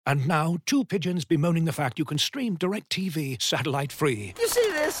And now, two pigeons bemoaning the fact you can stream DirecTV satellite-free. You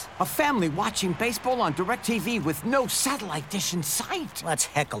see this? A family watching baseball on DirecTV with no satellite dish in sight. Let's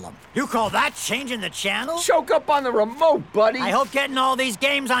heckle them. You call that changing the channel? Choke up on the remote, buddy. I hope getting all these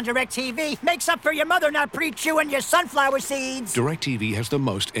games on DirecTV makes up for your mother not pre-chewing your sunflower seeds. DirecTV has the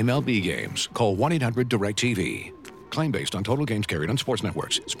most MLB games. Call 1-800-DirecTV. Claim based on total games carried on sports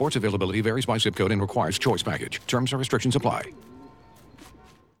networks. Sports availability varies by zip code and requires choice package. Terms and restrictions apply.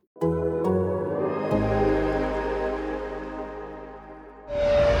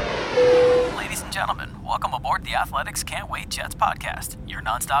 Ladies and gentlemen, welcome aboard the Athletics Can't Wait Jets podcast, your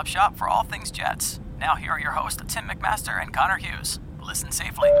nonstop shop for all things Jets. Now here are your hosts, Tim McMaster and Connor Hughes. Listen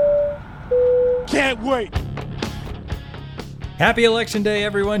safely. Can't wait! Happy Election Day,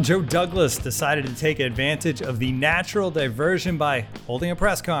 everyone. Joe Douglas decided to take advantage of the natural diversion by holding a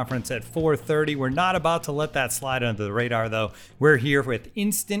press conference at 4:30. We're not about to let that slide under the radar, though. We're here with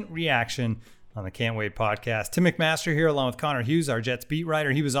instant reaction on the Can't Wait podcast. Tim McMaster here along with Connor Hughes, our Jets beat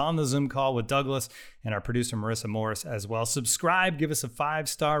writer. He was on the Zoom call with Douglas and our producer Marissa Morris as well. Subscribe, give us a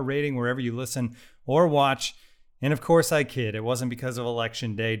 5-star rating wherever you listen or watch. And of course I kid, it wasn't because of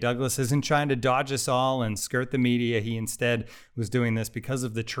Election Day. Douglas isn't trying to dodge us all and skirt the media. He instead was doing this because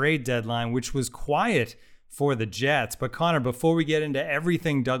of the trade deadline, which was quiet for the Jets. But Connor, before we get into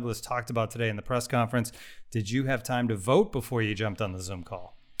everything Douglas talked about today in the press conference, did you have time to vote before you jumped on the Zoom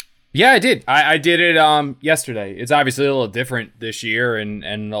call? Yeah, I did. I did it yesterday. It's obviously a little different this year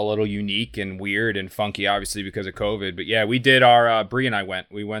and a little unique and weird and funky, obviously, because of COVID. But yeah, we did our, Bree and I went.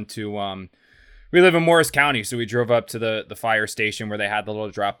 We went to, we live in Morris County, so we drove up to the fire station where they had the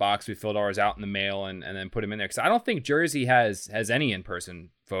little drop box. We filled ours out in the mail and then put them in there. Because I don't think Jersey has any in-person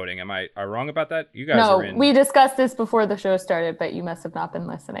voting. Am I wrong about that? You guys are in. No, we discussed this before the show started, but you must have not been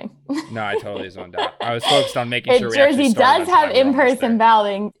listening. No, I totally zoned out. I was focused on making sure we Jersey does have in-person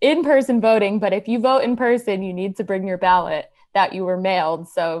voting, but if you vote in person, you need to bring your ballot that you were mailed.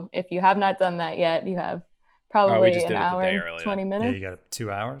 So if you have not done that yet, you have probably an hour and 20 minutes. Yeah, you got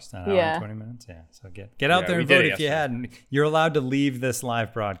 2 hours, an hour and 20 minutes. Yeah, so get out there and vote if you hadn't. You're allowed to leave this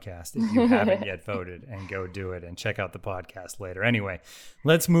live broadcast if you haven't yet voted and go do it and check out the podcast later. Anyway,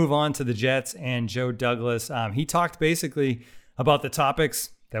 let's move on to the Jets and Joe Douglas. He talked basically about the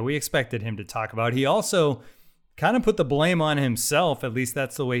topics that we expected him to talk about. He also kind of put the blame on himself. At least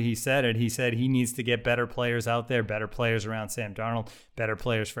that's the way he said it. He said he needs to get better players out there, better players around Sam Darnold, better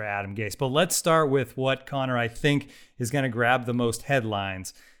players for Adam Gase. But let's start with what, Connor, I think is going to grab the most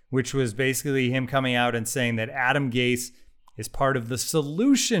headlines, which was basically him coming out and saying that Adam Gase is part of the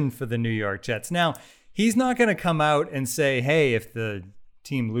solution for the New York Jets. Now, he's not going to come out and say, hey, if the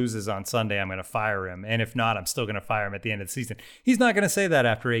team loses on Sunday, I'm going to fire him. And if not, I'm still going to fire him at the end of the season. He's not going to say that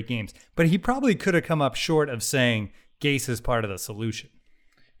after 8 games, but he probably could have come up short of saying Gase is part of the solution.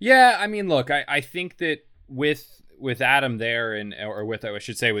 Yeah, I mean, look, I think that with Adam there or with, I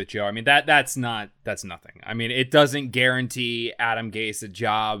should say with Joe, I mean, that's nothing. I mean, it doesn't guarantee Adam Gase a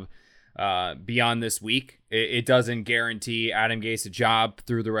job beyond this week. It doesn't guarantee Adam Gase a job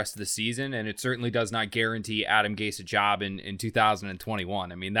through the rest of the season, and it certainly does not guarantee Adam Gase a job in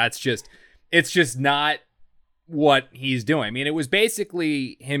 2021. I mean, it's just not what he's doing. I mean, it was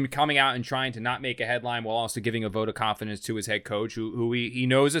basically him coming out and trying to not make a headline while also giving a vote of confidence to his head coach, who he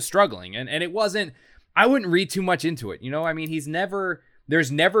knows is struggling. And it wasn't, I wouldn't read too much into it. You know, I mean, there's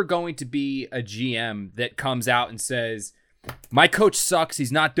never going to be a GM that comes out and says, my coach sucks,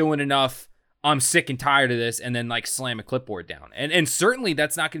 he's not doing enough, I'm sick and tired of this, and then like slam a clipboard down. And certainly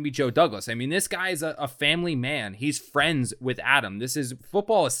that's not going to be Joe Douglas. I mean, this guy is a family man. He's friends with Adam. This is,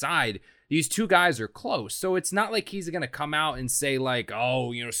 football aside, these two guys are close. So it's not like he's going to come out and say like,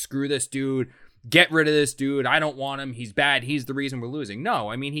 oh, you know, screw this dude, get rid of this dude, I don't want him, he's bad, he's the reason we're losing.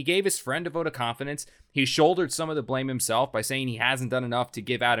 No, I mean, he gave his friend a vote of confidence. He shouldered some of the blame himself by saying he hasn't done enough to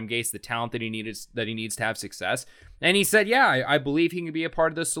give Adam Gase the talent that he needs to have success. And he said, yeah, I believe he can be a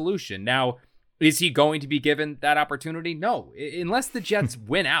part of the solution. Now, is he going to be given that opportunity? No, unless the Jets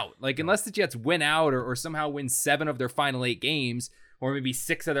win out. Like, unless the Jets win out or somehow win 7 of their final 8 games, or maybe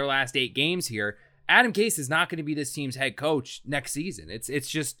 6 of their last 8 games here, Adam Gase is not going to be this team's head coach next season.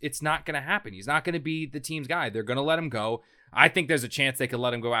 It's not going to happen. He's not going to be the team's guy. They're going to let him go. I think there's a chance they could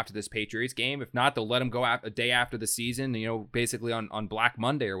let him go after this Patriots game. If not, they'll let him go a day after the season, you know, basically on Black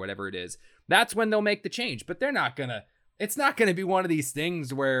Monday or whatever it is. That's when they'll make the change. But they're not going to, it's not going to be one of these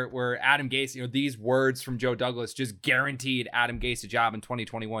things where Adam Gase, you know, these words from Joe Douglas just guaranteed Adam Gase a job in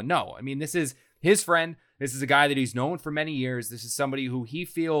 2021. No, I mean, this is his friend. This is a guy that he's known for many years. This is somebody who he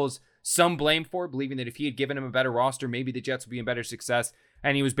feels some blame for, believing that if he had given him a better roster, maybe the Jets would be in better success.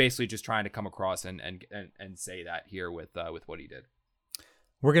 And he was basically just trying to come across and say that here with what he did.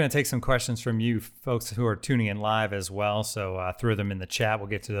 We're going to take some questions from you folks who are tuning in live as well. So throw them in the chat. We'll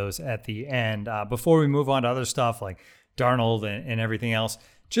get to those at the end. Before we move on to other stuff like Darnold and everything else,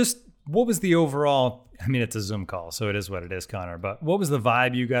 just what was the overall, I mean, it's a Zoom call, so it is what it is, Connor, but what was the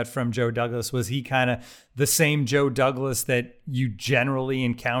vibe you got from Joe Douglas? Was he kind of the same Joe Douglas that you generally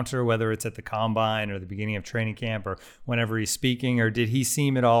encounter, whether it's at the combine or the beginning of training camp or whenever he's speaking, or did he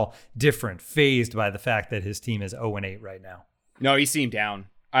seem at all different, phased by the fact that his team is 0-8 right now? No, he seemed down.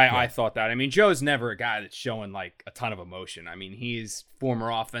 I thought that. I mean, Joe's never a guy that's showing like a ton of emotion. I mean, he's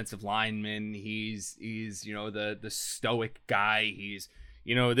former offensive lineman. He's the stoic guy. He's,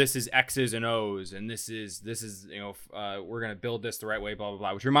 this is X's and O's, and this is we're gonna build this the right way, blah blah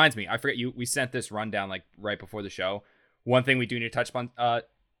blah. Which reminds me, I forget we sent this rundown like right before the show. One thing we do need to touch upon,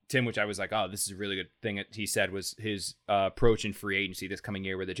 Tim, which I was like, oh, this is a really good thing that he said, was his approach in free agency this coming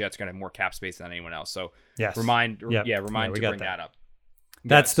year, where the Jets are gonna have more cap space than anyone else. So remind to bring that up.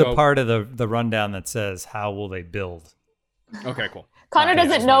 That's the part of the rundown that says, how will they build? Okay, cool. Connor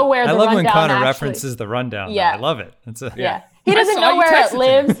doesn't know where the rundown I love when Connor actually references the rundown. Yeah. I love it. He doesn't know where it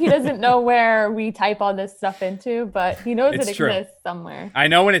lives. He doesn't know where we type all this stuff into, but he knows it exists somewhere. I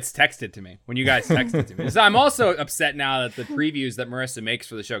know when it's texted to me, when you guys text it to me. So I'm also upset now that the previews that Marissa makes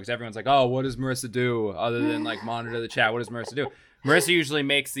for the show, because everyone's like, oh, what does Marissa do other than like monitor the chat? What does Marissa do? Marissa usually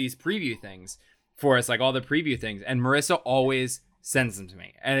makes these preview things for us, like all the preview things, and Marissa always sends them to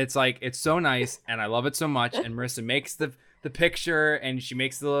me, and it's like, it's so nice and I love it so much. And Marissa makes the picture, and she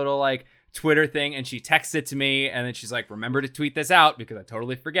makes the little like Twitter thing, and she texts it to me, and then she's like, remember to tweet this out, because I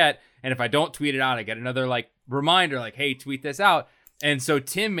totally forget, and if I don't tweet it out, I get another like reminder like, hey, tweet this out. And so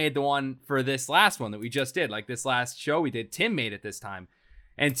Tim made the one for this last one that we just did, like this last show we did, Tim made it this time.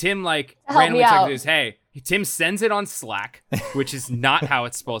 And Tim like randomly texts, hey, Tim sends it on Slack, which is not how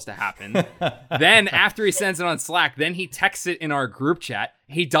it's supposed to happen. Then after he sends it on Slack, then he texts it in our group chat.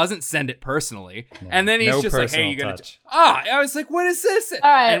 He doesn't send it personally. No, and then he's just like, hey, you gonna I was like, what is this? All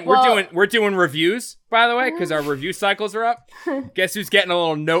right, and we're doing reviews, by the way, because our review cycles are up. Guess who's getting a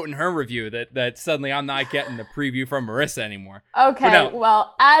little note in her review that suddenly I'm not getting the preview from Marissa anymore. Okay,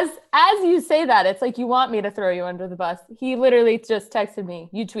 well, as you say that, it's like you want me to throw you under the bus. He literally just texted me,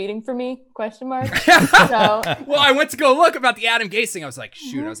 you tweeting for me? ? So well, I went to go look about the Adam Gase thing. I was like,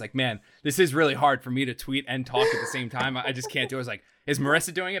 shoot. I was like, man, this is really hard for me to tweet and talk at the same time. I just can't do it. I was like, is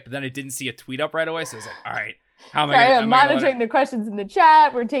Marissa doing it? But then I didn't see a tweet up right away. So I was like, all right, how am I'm monitoring the questions in the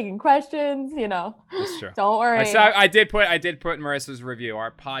chat. We're taking questions, That's true. Don't worry. I did put Marissa's review.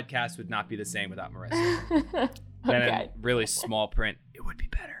 Our podcast would not be the same without Marissa. Then in really small print, it would be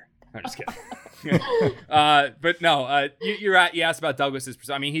better. I'm just kidding. But no, you asked about Douglas's.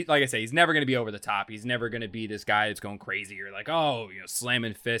 I mean, he, like I say, he's never going to be over the top. He's never going to be this guy that's going crazy or like,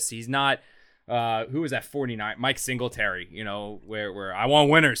 slamming fists. He's not. Who was that 49? Mike Singletary, where I want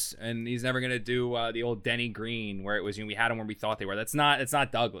winners, and he's never going to do the old Denny Green where it was, we had him where we thought they were. It's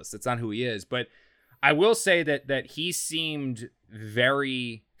not Douglas. That's not who he is. But I will say that he seemed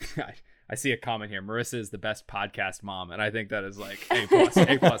very. I see a comment here. Marissa is the best podcast mom, and I think that is like A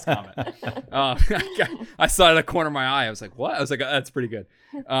plus comment. I saw it in the corner of my eye. I was like, what? I was like, that's pretty good.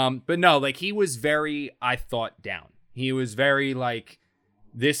 But no, like he was very, I thought, down. He was very like,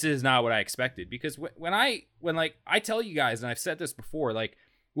 this is not what I expected. Because when I tell you guys, and I've said this before, like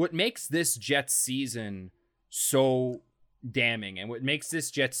what makes this Jets season so damning, and what makes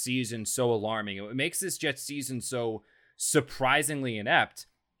this Jets season so alarming, and what makes this Jets season so surprisingly inept,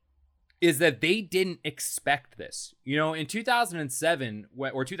 is that they didn't expect this. In 2007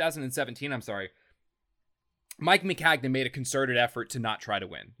 or 2017, I'm sorry, Mike Maccagnan made a concerted effort to not try to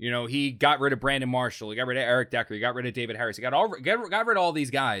win. He got rid of Brandon Marshall, he got rid of Eric Decker, he got rid of David Harris, he got rid of all these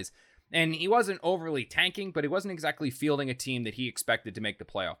guys, and he wasn't overly tanking, but he wasn't exactly fielding a team that he expected to make the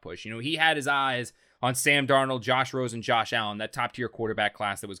playoff push. He had his eyes on Sam Darnold, Josh Rosen, Josh Allen, that top-tier quarterback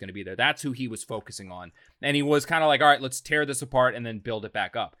class that was going to be there. That's who he was focusing on, and he was kind of like, all right, let's tear this apart and then build it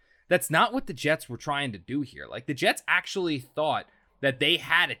back up. That's not what the Jets were trying to do here. Like, the Jets actually thought that they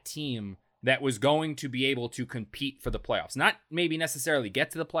had a team that was going to be able to compete for the playoffs. Not maybe necessarily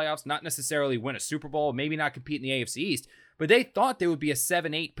get to the playoffs, not necessarily win a Super Bowl, maybe not compete in the AFC East, but they thought they would be a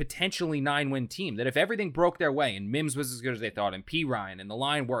 7-8, potentially 9-win team, that if everything broke their way and Mims was as good as they thought and P. Ryan and the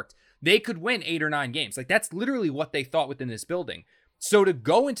line worked, they could win 8 or 9 games. Like, that's literally what they thought within this building. So to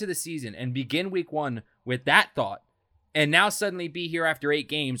go into the season and begin week 1 with that thought, and now suddenly be here after 8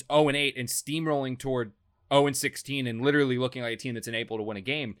 games, 0-8, and steamrolling toward 0-16 and literally looking like a team that's unable to win a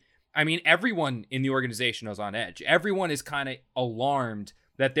game. I mean, everyone in the organization is on edge. Everyone is kind of alarmed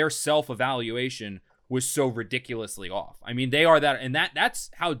that their self-evaluation was so ridiculously off. I mean, they are that, and that's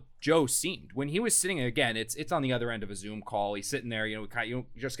how Joe seemed when he was sitting. Again, it's on the other end of a Zoom call. He's sitting there, you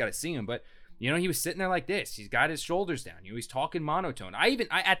just got to see him, but he was sitting there like this. He's got his shoulders down. He's talking monotone. I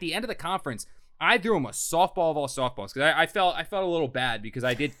at the end of the conference, I threw him a softball of all softballs because I felt a little bad because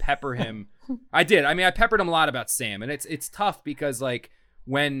I did pepper him. I did. I mean, I peppered him a lot about Sam, and it's tough because like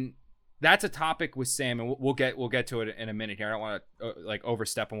when that's a topic with Sam, and we'll get to it in a minute here. I don't want to like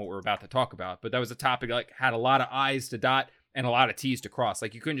overstep on what we're about to talk about, but that was a topic like had a lot of I's to dot and a lot of T's to cross.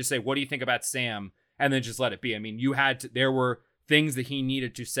 Like you couldn't just say, "What do you think about Sam?" and then just let it be. I mean, there were things that he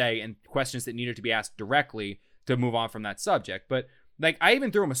needed to say and questions that needed to be asked directly to move on from that subject. But like I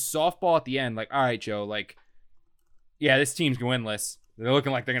even threw him a softball at the end, like, "All right, Joe, like, yeah, this team's winless. They're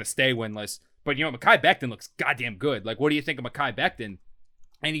looking like they're gonna stay winless, but Mekhi Becton looks goddamn good. Like, what do you think of Mekhi Becton?"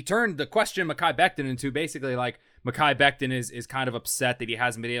 And he turned the question Mekhi Becton into basically like Mekhi Becton is kind of upset that he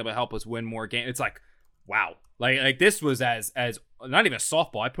hasn't been able to help us win more games. It's like, wow, like this was as not even a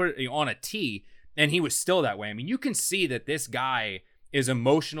softball. I put it on a tee, and he was still that way. I mean, you can see that this guy is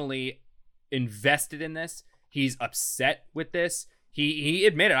emotionally invested in this. He's upset with this. He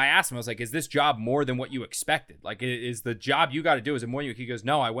admitted, I asked him, I was like, is this job more than what you expected? Like, is the job you got to do, is it more than you? He goes,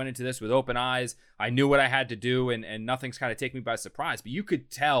 no, I went into this with open eyes. I knew what I had to do, and nothing's kind of taken me by surprise. But you could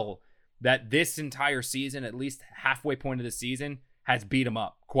tell that this entire season, at least halfway point of the season, has beat him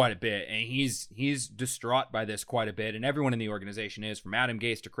up quite a bit. And he's distraught by this quite a bit. And everyone in the organization is, from Adam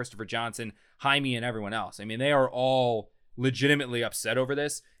Gase to Christopher Johnson, Jaime, and everyone else. I mean, they are all legitimately upset over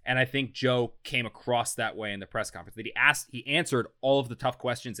this, and I think Joe came across that way in the press conference, that he answered all of the tough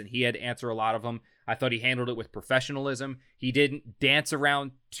questions, and he had to answer a lot of them. I thought he handled it with professionalism. He didn't dance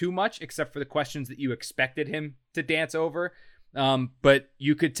around too much, except for the questions that you expected him to dance over. But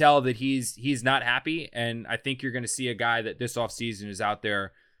you could tell that he's not happy, and I think you're going to see a guy that this offseason is out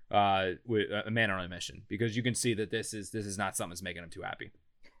there with a man on a mission, because you can see that this is not something that's making him too happy.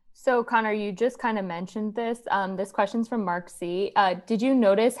 So, Connor, you just kind of mentioned this. This question's from Mark C. Did you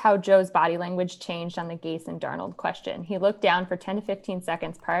notice how Joe's body language changed on the Gase and Darnold question? He looked down for 10 to 15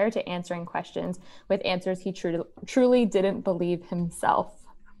 seconds prior to answering questions with answers he truly didn't believe himself.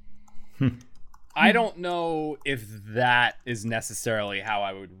 I don't know if that is necessarily how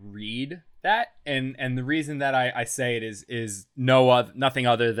I would read that. And the reason that I say it is nothing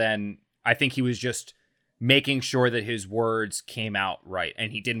other than I think he was just making sure that his words came out right,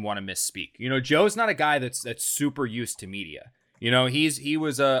 and he didn't want to misspeak. Joe's not a guy that's super used to media. He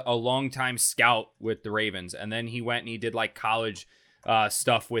was a longtime scout with the Ravens, and then he went and he did like college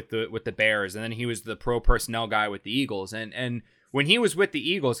stuff with the Bears, and then he was the pro personnel guy with the Eagles. And when he was with the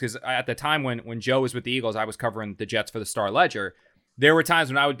Eagles, because at the time when Joe was with the Eagles, I was covering the Jets for the Star Ledger. There were times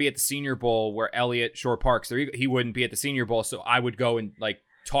when I would be at the Senior Bowl where Elliott Shore-Parks, he wouldn't be at the Senior Bowl, so I would go and like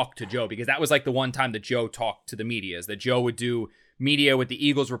talk to Joe, because that was like the one time that Joe talked to the media, is that Joe would do media with the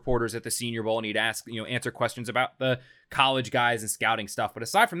Eagles reporters at the Senior Bowl, and he'd ask, answer questions about the college guys and scouting stuff. But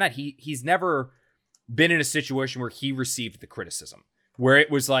aside from that, he's never been in a situation where he received the criticism, where it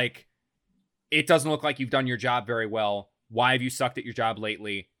was like, it doesn't look like you've done your job very well. Why have you sucked at your job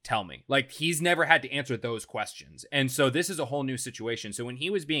lately? Tell me. Like, he's never had to answer those questions. And so this is a whole new situation. So when he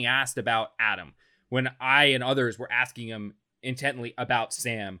was being asked about Adam, when I and others were asking him intently about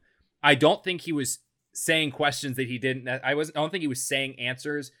Sam, I don't think he was saying questions that he didn't. I don't think he was saying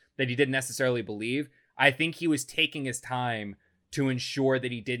answers that he didn't necessarily believe. I think he was taking his time to ensure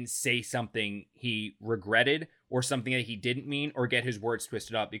that he didn't say something he regretted or something that he didn't mean, or get his words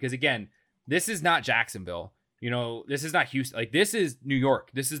twisted up. Because again, this is not Jacksonville. This is not Houston. Like, this is New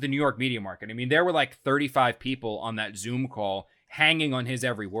York. This is the New York media market. I mean, there were like 35 people on that Zoom call hanging on his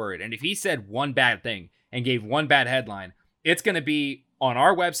every word. And if he said one bad thing and gave one bad headline, it's going to be on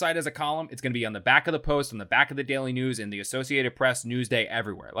our website as a column. It's going to be on the back of the Post, on the back of the Daily News, in the Associated Press, Newsday,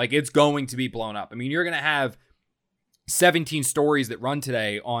 everywhere. Like, it's going to be blown up. I mean, you're going to have 17 stories that run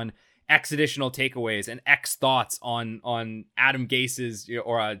today on X additional takeaways and X thoughts on Adam Gase's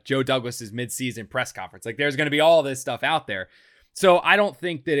or Joe Douglas's midseason press conference. Like, there's going to be all this stuff out there. So I don't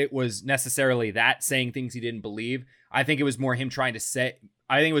think that it was necessarily that saying things he didn't believe. I think it was more him trying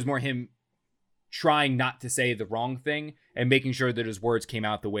not to say the wrong thing and making sure that his words came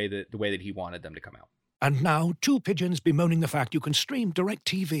out the way that he wanted them to come out. And now, two pigeons bemoaning the fact you can stream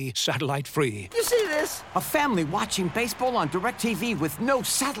DirecTV satellite-free. You see this? A family watching baseball on DirecTV with no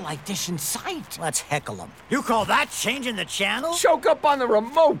satellite dish in sight. Let's heckle them. You call that changing the channel? Choke up on the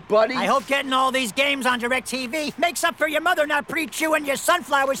remote, buddy. I hope getting all these games on DirecTV makes up for your mother not pre-chewing your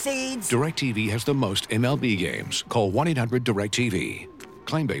sunflower seeds. DirecTV has the most MLB games. Call 1-800-DirecTV.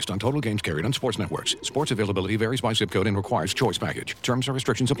 Claim based on total games carried on sports networks. Sports availability varies by zip code and requires choice package. Terms and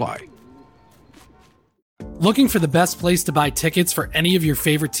restrictions apply. Looking for the best place to buy tickets for any of your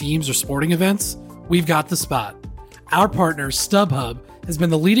favorite teams or sporting events? We've got the spot. Our partner, StubHub, has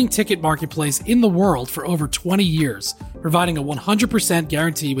been the leading ticket marketplace in the world for over 20 years, providing a 100%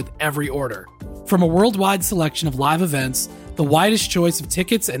 guarantee with every order. From a worldwide selection of live events, the widest choice of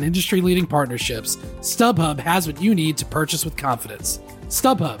tickets and industry-leading partnerships, StubHub has what you need to purchase with confidence.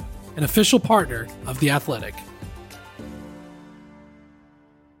 StubHub, an official partner of The Athletic.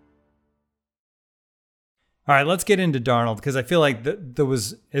 All right, let's get into Darnold, because I feel like there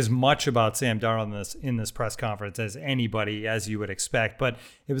was as much about Sam Darnold in this press conference as anybody, as you would expect. But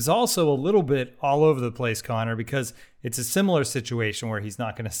it was also a little bit all over the place, Connor, because it's a similar situation where he's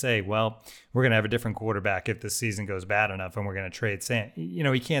not going to say, well, we're going to have a different quarterback if the season goes bad enough and we're going to trade Sam. You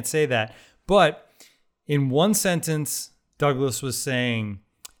know, he can't say that. But in one sentence, Douglas was saying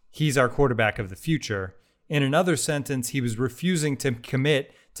he's our quarterback of the future. In another sentence, he was refusing to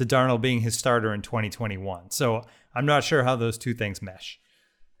commit to Darnold being his starter in 2021. So I'm not sure how those two things mesh.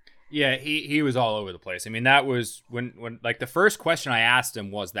 Yeah, he was all over the place. I mean, that was when like the first question I asked him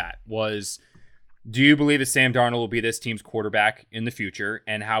was, do you believe that Sam Darnold will be this team's quarterback in the future?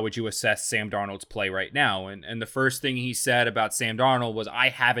 And how would you assess Sam Darnold's play right now? And the first thing he said about Sam Darnold was, I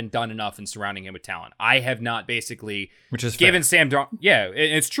haven't done enough in surrounding him with talent. I have not basically given Sam Darnold. Yeah,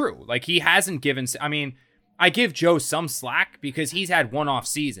 it's true. Like, he hasn't given, I mean, I give Joe some slack because he's had one off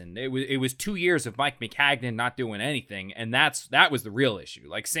season. It was 2 years of Mike Maccagnan not doing anything, and that was the real issue.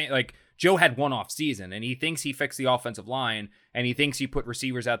 Like Joe had one off season, and he thinks he fixed the offensive line, and he thinks he put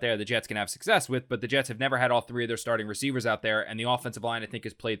receivers out there the Jets can have success with, but the Jets have never had all three of their starting receivers out there, and the offensive line, I think,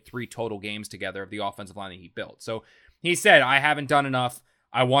 has played 3 total games together of the offensive line that he built. So he said, I haven't done enough.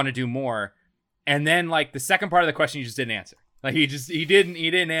 I want to do more. And then, like, the second part of the question he just didn't answer. Like, he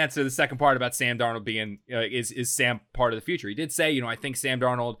didn't answer the second part about Sam Darnold being is Sam part of the future. He did say, I think Sam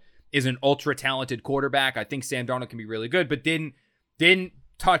Darnold is an ultra talented quarterback. I think Sam Darnold can be really good, but didn't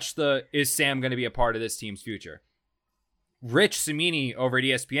touch is Sam going to be a part of this team's future? Rich Cimini over at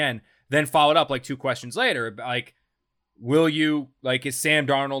ESPN then followed up like 2 questions later, like, is Sam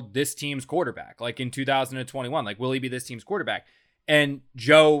Darnold this team's quarterback? Like in 2021, like, will he be this team's quarterback? And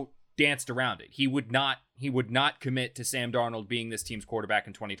Joe danced around it. He would not commit to Sam Darnold being this team's quarterback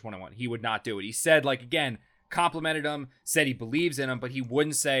in 2021. He would not do it. He said, like, again, complimented him, said he believes in him, but he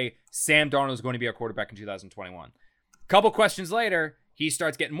wouldn't say Sam Darnold is going to be our quarterback in 2021. A couple questions later, he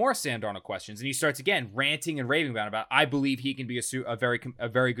starts getting more Sam Darnold questions, and he starts again ranting and raving about I believe he can be a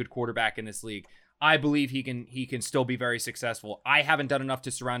very good quarterback in this league. I believe he can still be very successful. I haven't done enough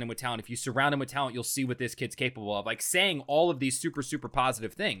to surround him with talent. If you surround him with talent, you'll see what this kid's capable of. Like, saying all of these super, super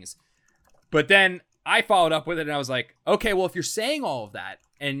positive things. But then I followed up with it, and I was like, okay, well, if you're saying all of that,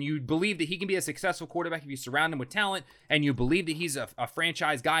 and you believe that he can be a successful quarterback if you surround him with talent, and you believe that he's a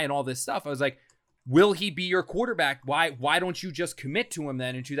franchise guy and all this stuff, I was like, will he be your quarterback? Why don't you just commit to him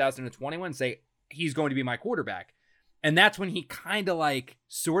then in 2021 and say, he's going to be my quarterback? And that's when he kind of like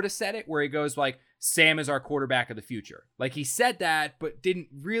sort of said it, where he goes like, Sam is our quarterback of the future. Like, he said that, but didn't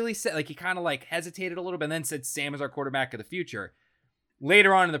really say, like, he kind of like hesitated a little bit and then said, Sam is our quarterback of the future.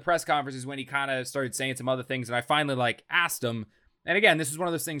 Later on in the press conference is when he kind of started saying some other things, and I finally like asked him. And again, this is one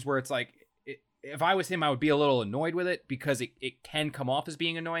of those things where it's like, if I was him, I would be a little annoyed with it because it can come off as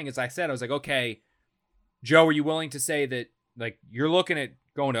being annoying. As I said, I was like, okay, Joe, are you willing to say that, like, you're looking at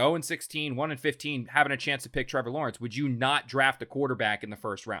going to 0-16, 1-15, having a chance to pick Trevor Lawrence? Would you not draft a quarterback in the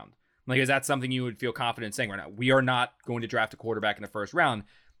first round? Like, is that something you would feel confident saying right now? We are not going to draft a quarterback in the first round.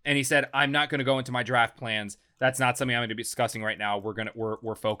 And he said, I'm not going to go into my draft plans. That's not something I'm going to be discussing right now.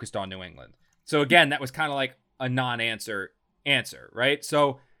 We're focused on New England. So again, that was kind of like a non-answer answer, right?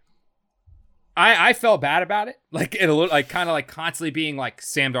 So I felt bad about it. Like, it a little, like, kind of like constantly being like,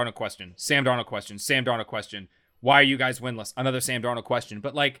 Sam Darnold question, Sam Darnold question, Sam Darnold question. Why are you guys winless? Another Sam Darnold question.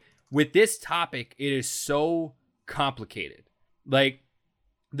 But like, with this topic, it is so complicated. Like,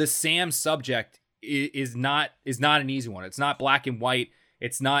 the Sam subject is not an easy one. It's not black and white.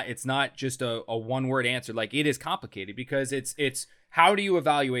 It's not just a one-word answer. Like, it is complicated because it's how do you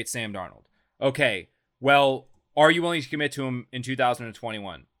evaluate Sam Darnold? Okay, well, are you willing to commit to him in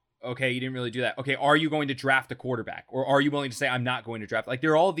 2021? Okay, you didn't really do that. Okay, are you going to draft a quarterback? Or are you willing to say, I'm not going to draft? Like,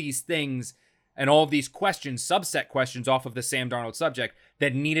 there are all these things and all of these questions, subset questions off of the Sam Darnold subject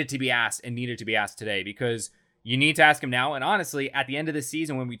that needed to be asked today, because you need to ask him now. And honestly, at the end of the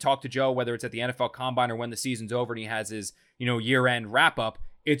season, when we talk to Joe, whether it's at the NFL Combine or when the season's over and he has his, year-end wrap-up,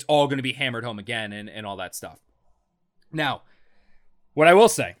 it's all going to be hammered home again and all that stuff. Now, what I will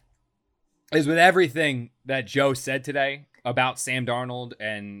say is, with everything that Joe said today about Sam Darnold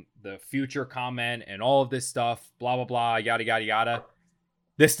and the future comment and all of this stuff, blah, blah, blah, yada, yada, yada,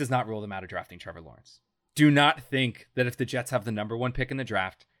 this does not rule them out of drafting Trevor Lawrence. do not think that if the Jets have the number 1 pick in the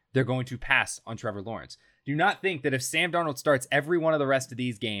draft, they're going to pass on Trevor Lawrence. Do not think that if Sam Darnold starts every one of the rest of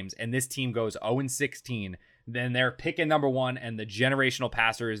these games and this team goes 0-16, then they're picking number 1 and the generational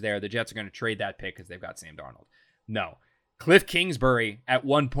passer is there. The Jets are going to trade that pick because they've got Sam Darnold. No. Cliff Kingsbury at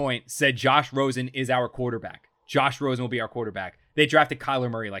one point said Josh Rosen is our quarterback. Josh Rosen will be our quarterback. They drafted Kyler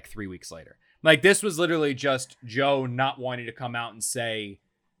Murray like 3 weeks later. Like, this was literally just Joe not wanting to come out and say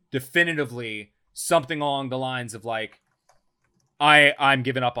definitively something along the lines of like, I'm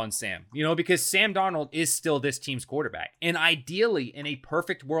giving up on Sam, because Sam Darnold is still this team's quarterback. And ideally, in a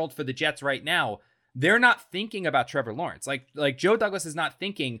perfect world for the Jets right now, they're not thinking about Trevor Lawrence. Like Joe Douglas is not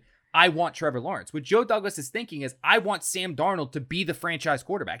thinking, I want Trevor Lawrence. What Joe Douglas is thinking is, I want Sam Darnold to be the franchise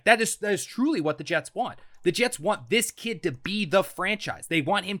quarterback. That is truly what the Jets want. The Jets want this kid to be the franchise. They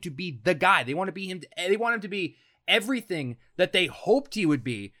want him to be the guy. They want him to be everything that they hoped he would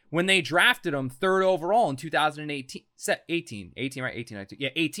be when they drafted him 3rd overall in 2018.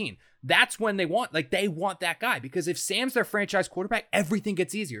 18. That's when they want that guy, because if Sam's their franchise quarterback, everything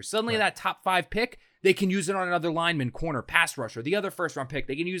gets easier. Suddenly that top 5 pick, they can use it on another lineman, corner, pass rusher. The other 1st round pick,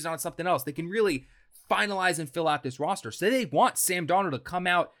 they can use it on something else. They can really finalize and fill out this roster. So they want Sam Darnold to come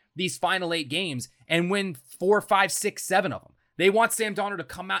out these final 8 games and win 4, 5, 6, 7 of them. They want Sam Darnold to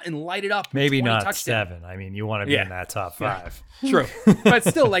come out and light it up. Maybe not touchdowns. 7. I mean, you want to be in that top 5. True. But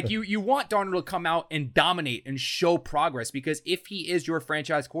still, like, you want Darnold to come out and dominate and show progress, because if he is your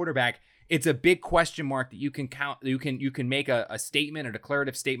franchise quarterback, it's a big question mark that you can count. You can make a statement, a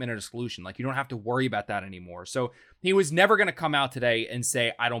declarative statement, and a solution. Like, you don't have to worry about that anymore. So he was never going to come out today and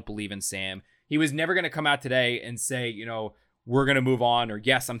say, I don't believe in Sam. He was never going to come out today and say, we're going to move on, or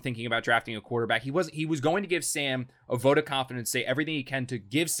yes, I'm thinking about drafting a quarterback. He was going to give Sam a vote of confidence, say everything he can to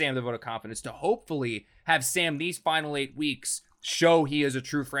give Sam the vote of confidence, to hopefully have Sam these final 8 weeks show he is a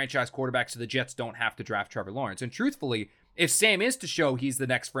true franchise quarterback, so the Jets don't have to draft Trevor Lawrence. And truthfully, if Sam is to show he's the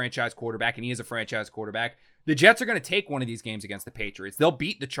next franchise quarterback, and he is a franchise quarterback, the Jets are going to take one of these games against the Patriots. They'll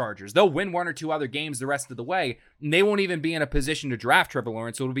beat the Chargers. They'll win 1 or 2 other games the rest of the way, and they won't even be in a position to draft Trevor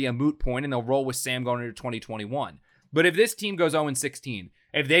Lawrence, so it'll be a moot point, and they'll roll with Sam going into 2021. But if this team goes 0-16,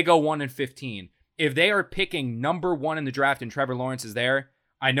 if they go 1-15, if they are picking number 1 in the draft and Trevor Lawrence is there,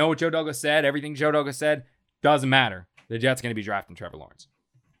 I know what Joe Douglas said, everything Joe Douglas said, doesn't matter. The Jets are going to be drafting Trevor Lawrence.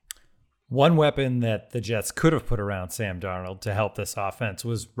 One weapon that the Jets could have put around Sam Darnold to help this offense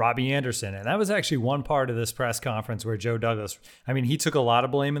was Robbie Anderson. And that was actually one part of this press conference where Joe Douglas, he took a lot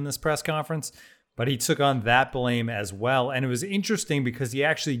of blame in this press conference, but he took on that blame as well. And it was interesting because he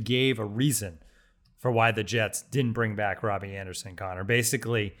actually gave a reason for why the Jets didn't bring back Robbie Anderson, Connor.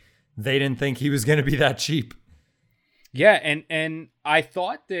 Basically, they didn't think he was going to be that cheap. Yeah, and I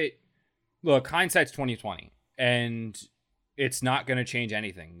thought that, look, hindsight's 20/20, and it's not going to change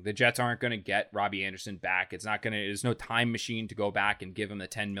anything. The Jets aren't going to get Robbie Anderson back. There's no time machine to go back and give him the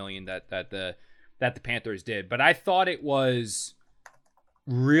 $10 million that the Panthers did. But I thought it was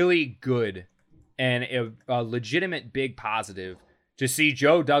really good and a legitimate big positive to see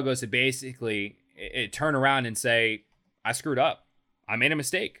Joe Douglas basically turn around and say, I screwed up. I made a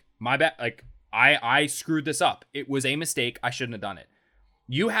mistake. My bad. Like, I screwed this up. It was a mistake. I shouldn't have done it.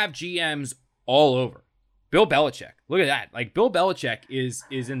 You have GMs all over. Bill Belichick. Look at that. Like, Bill Belichick is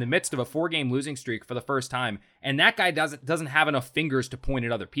in the midst of a 4-game losing streak for the first time, and that guy doesn't have enough fingers to point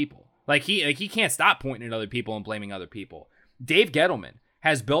at other people. He can't stop pointing at other people and blaming other people. Dave Gettleman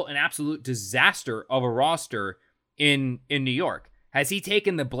has built an absolute disaster of a roster in New York. Has he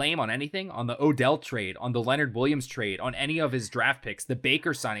taken the blame on anything? On the Odell trade, on the Leonard Williams trade, on any of his draft picks, the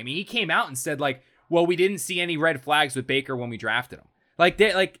Baker signing? I mean, he came out and said, well, we didn't see any red flags with Baker when we drafted him.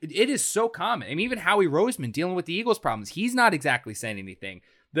 It is so common. I mean, even Howie Roseman dealing with the Eagles' problems, he's not exactly saying anything.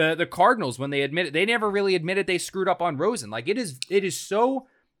 The Cardinals, when they admitted, they never really admitted they screwed up on Rosen. It is so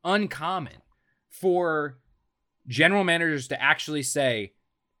uncommon for general managers to actually say,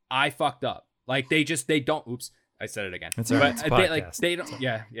 I fucked up. They don't. Oops. I said it again. It's all right. They don't.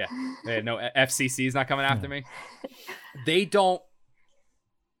 Yeah. No, FCC is not coming after me. They don't.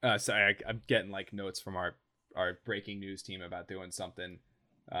 Sorry, I'm getting notes from our breaking news team about doing something.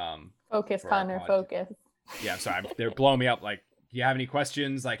 Focus, Connor. Focus. Yeah, I'm sorry. They're blowing me up. Do you have any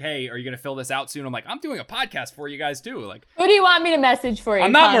questions? Hey, are you gonna fill this out soon? I'm I'm doing a podcast for you guys too. Who do you want me to message for you?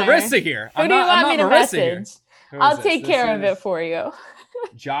 I'm not Connor? Marissa here. Who do you want me to message? I'll take care of it for you.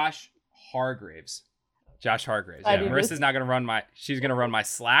 Josh Hargraves. Yeah, Marissa's not going to run she's going to run my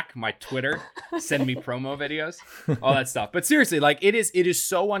Slack, my Twitter, send me promo videos, all that stuff. But seriously, it is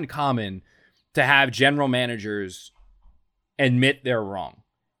so uncommon to have general managers admit they're wrong.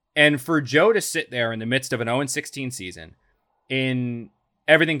 And for Joe to sit there in the midst of an 0-16 season, in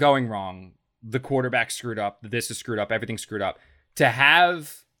everything going wrong, the quarterback screwed up, this is screwed up, everything's screwed up. To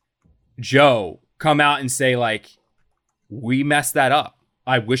have Joe come out and say, like, we messed that up.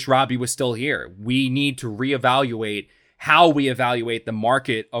 I wish Robbie was still here. We need to reevaluate how we evaluate the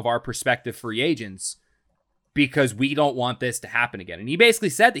market of our prospective free agents because we don't want this to happen again. And he basically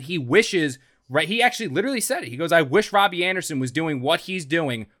said that he wishes, right? He actually literally said it. He goes, I wish Robbie Anderson was doing what he's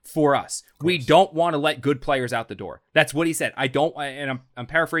doing for us. We don't want to let good players out the door. That's what he said. I don't, and I'm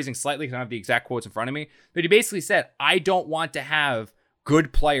paraphrasing slightly because I don't have the exact quotes in front of me, but he basically said, I don't want to have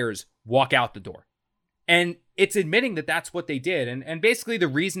good players walk out the door. And it's admitting that that's what they did. And basically the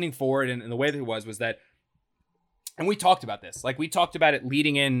reasoning for it and the way that it was that, and we talked about this, like we talked about it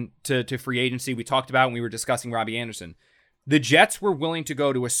leading in to free agency. We talked about when we were discussing Robbie Anderson. The Jets were willing to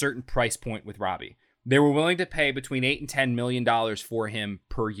go to a certain price point with Robbie. They were willing to pay between $8 and $10 million for him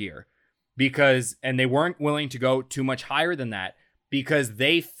per year and they weren't willing to go too much higher than that because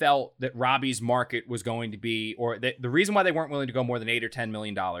they felt that Robbie's market was going to be, or the reason why they weren't willing to go more than $8 or $10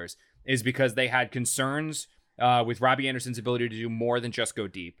 million is because they had concerns with Robbie Anderson's ability to do more than just go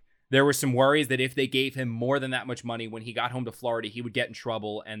deep. There were some worries that if they gave him more than that much money when he got home to Florida, he would get in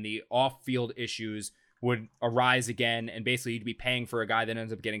trouble and the off-field issues would arise again, and basically you'd be paying for a guy that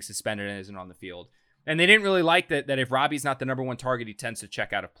ends up getting suspended and isn't on the field. And they didn't really like that if Robbie's not the number one target, he tends to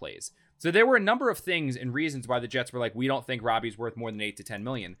check out of plays. So there were a number of things and reasons why the Jets were like, we don't think Robbie's worth more than $8 to $10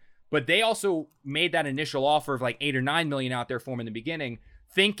 million. But they also made that initial offer of like $8 or $9 million out there for him in the beginning,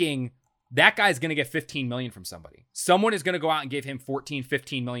 thinking that guy's going to get $15 million from somebody. Someone is going to go out and give him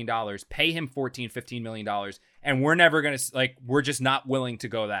 $15 million, pay him $15 million, and we're never going to, like, we're just not willing to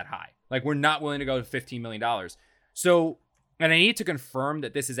go that high. Like, we're not willing to go to $15 million. So, and I need to confirm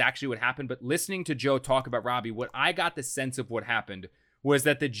that this is actually what happened, but listening to Joe talk about Robbie, what I got the sense of what happened was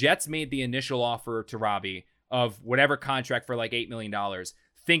that the Jets made the initial offer to Robbie of whatever contract for like $8 million,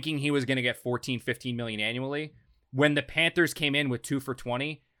 thinking he was going to get $15 million annually. When the Panthers came in with 2 for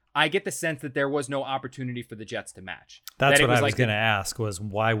 $20, I get the sense that there was no opportunity for the Jets to match. That's what I was going to ask was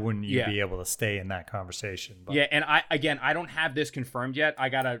why wouldn't you be able to stay in that conversation? But. Yeah, and I don't have this confirmed yet. I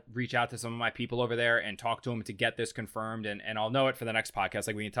got to reach out to some of my people over there and talk to them to get this confirmed, and I'll know it for the next podcast.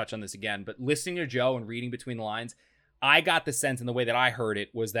 Like, we can touch on this again. But listening to Joe and reading between the lines, I got the sense, and the way that I heard it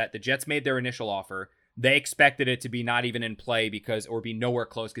was that the Jets made their initial offer. They expected it to be not even in play or be nowhere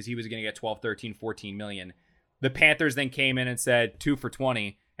close because he was going to get 12, 13, 14 million. The Panthers then came in and said 2 for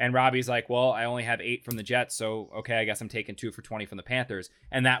 $20. And Robbie's like, well, I only have 8 from the Jets, so okay, I guess I'm taking 2 for $20 from the Panthers.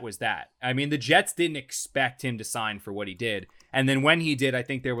 And that was that. I mean, the Jets didn't expect him to sign for what he did. And then when he did, I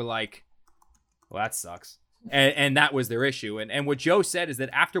think they were like, well, that sucks. And that was their issue. And what Joe said is that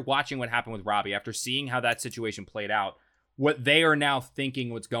after watching what happened with Robbie, after seeing how that situation played out, what they are now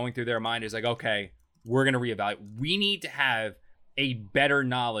thinking, what's going through their mind is like, okay, we're going to reevaluate. We need to have a better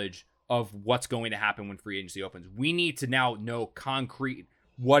knowledge of what's going to happen when free agency opens. We need to now know concrete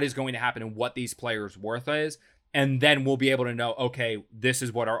what is going to happen and what these players' worth is. And then we'll be able to know, okay, this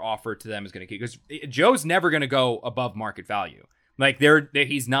is what our offer to them is going to keep. Because Joe's never going to go above market value. Like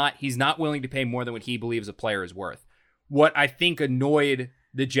he's not willing to pay more than what he believes a player is worth. What I think annoyed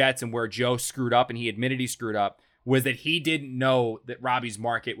the Jets and where Joe screwed up, and he admitted he screwed up, was that he didn't know that Robbie's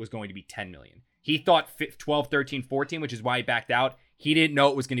market was going to be 10 million. He thought 12, 13, 14, which is why he backed out. He didn't know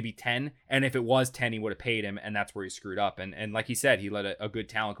it was going to be 10, and if it was 10, he would have paid him, and that's where he screwed up. And like he said, he let a good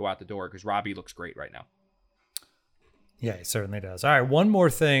talent go out the door because Robbie looks great right now. Yeah, he certainly does. All right, one more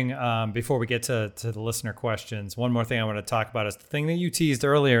thing before we get to the listener questions. One more thing I want to talk about is the thing that you teased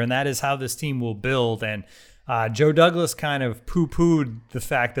earlier, and that is how this team will build. And Joe Douglas kind of poo-pooed the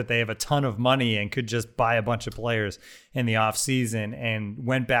fact that they have a ton of money and could just buy a bunch of players in the offseason, and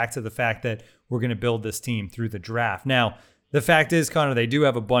went back to the fact that we're going to build this team through the draft. Now, the fact is, Connor, they do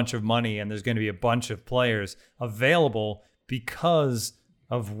have a bunch of money, and there's going to be a bunch of players available because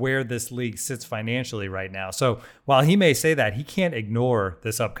of where this league sits financially right now. So while he may say that, he can't ignore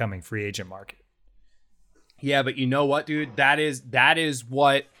this upcoming free agent market. Yeah, but you know what, dude? That is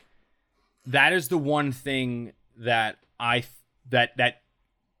the one thing that that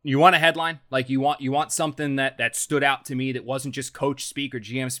you want a headline. Like you want something that stood out to me that wasn't just coach speak or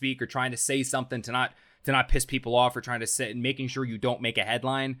GM speak or trying to say something to not piss people off or trying to sit and making sure you don't make a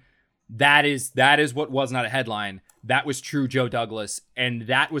headline. That is what was not a headline. That was true Joe Douglas. And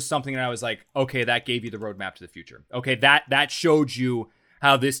that was something that I was like, okay, that gave you the roadmap to the future. Okay, that showed you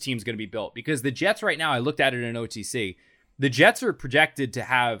how this team's going to be built. Because the Jets right now, I looked at it in OTC, the Jets are projected to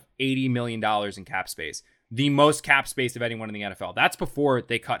have $80 million in cap space. The most cap space of anyone in the NFL. That's before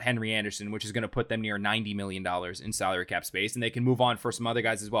they cut Henry Anderson, which is going to put them near $90 million in salary cap space. And they can move on for some other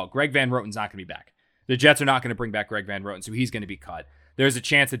guys as well. Greg Van Roten's not going to be back. The Jets are not going to bring back Greg Van Roten, so he's going to be cut. There's a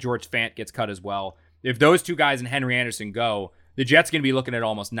chance that George Fant gets cut as well. If those two guys and Henry Anderson go, the Jets are going to be looking at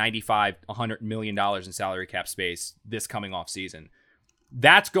almost $100 million in salary cap space this coming off season.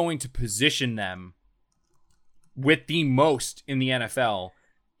 That's going to position them with the most in the NFL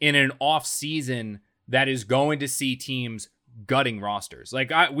in an off season that is going to see teams gutting rosters.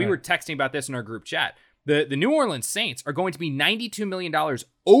 Like we were texting about this in our group chat. The New Orleans Saints are going to be $92 million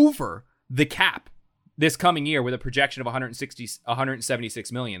over the cap this coming year with a projection of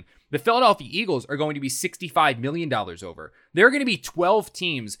 $176 million. The Philadelphia Eagles are going to be $65 million over. There are going to be 12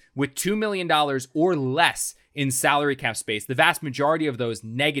 teams with $2 million or less in salary cap space. The vast majority of those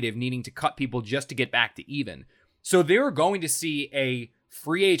negative, needing to cut people just to get back to even. So they're going to see a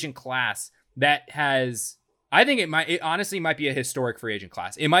free agent class that has, I think it honestly might be a historic free agent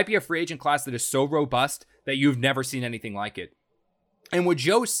class. It might be a free agent class that is so robust that you've never seen anything like it. And what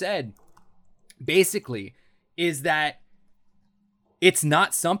Joe said basically is that it's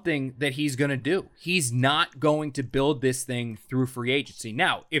not something that he's going to do. He's not going to build this thing through free agency.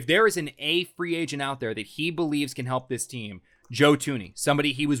 Now, if there is an A free agent out there that he believes can help this team, Joe Thuney,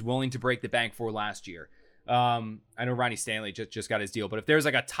 somebody he was willing to break the bank for last year. I know Ronnie Stanley just got his deal, but if there's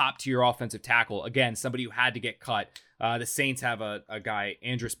like a top tier offensive tackle, again, somebody who had to get cut, the Saints have a guy,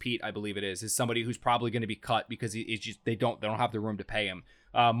 Andrus Peat, I believe it is somebody who's probably going to be cut because they don't have the room to pay him.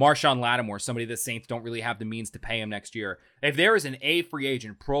 Marshawn Lattimore, somebody the Saints don't really have the means to pay him next year. If there is an A free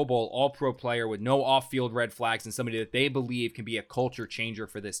agent, Pro Bowl, All-Pro player with no off-field red flags and somebody that they believe can be a culture changer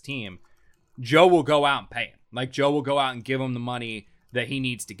for this team, Joe will go out and pay him. Like Joe will go out and give him the money that he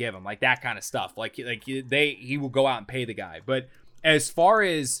needs to give him, like that kind of stuff. He will go out and pay the guy. But as far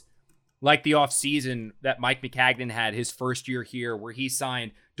as like the offseason that Mike Maccagnan had his first year here, where he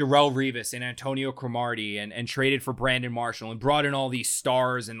signed Darrelle Revis and Antonio Cromartie and traded for Brandon Marshall and brought in all these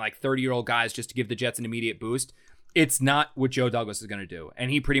stars and like 30-year-old guys just to give the Jets an immediate boost, it's not what Joe Douglas is going to do.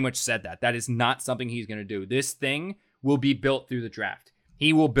 And he pretty much said that. That is not something he's going to do. This thing will be built through the draft.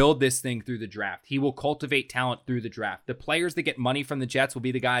 He will build this thing through the draft. He will cultivate talent through the draft. The players that get money from the Jets will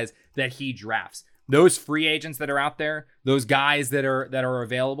be the guys that he drafts. Those free agents that are out there, those guys that are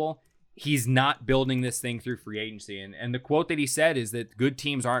available, he's not building this thing through free agency. And the quote that he said is that good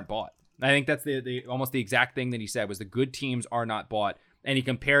teams aren't bought. I think that's the almost the exact thing that he said was the good teams are not bought. And he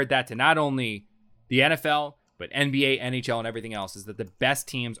compared that to not only the NFL, but NBA, NHL, and everything else, is that the best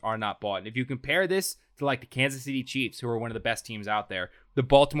teams are not bought. And if you compare this to like the Kansas City Chiefs, who are one of the best teams out there, the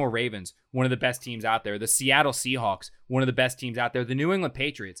Baltimore Ravens, one of the best teams out there, the Seattle Seahawks, one of the best teams out there, the New England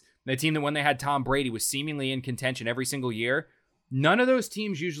Patriots, the team that when they had Tom Brady was seemingly in contention every single year, none of those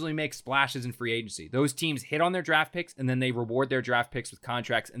teams usually make splashes in free agency. Those teams hit on their draft picks, and then they reward their draft picks with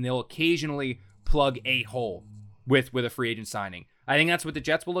contracts, and they'll occasionally plug a hole with a free agent signing. I think that's what the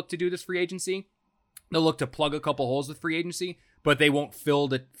Jets will look to do this free agency. They'll look to plug a couple holes with free agency, but they won't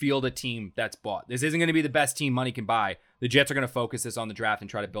field a team that's bought. This isn't going to be the best team money can buy. The Jets are going to focus this on the draft and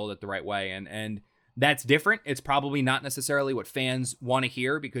try to build it the right way. And that's different. It's probably not necessarily what fans want to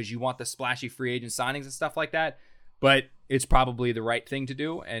hear because you want the splashy free agent signings and stuff like that. But it's probably the right thing to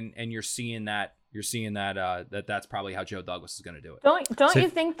do. And you're seeing that. That's probably how Joe Douglas is going to do it. Don't you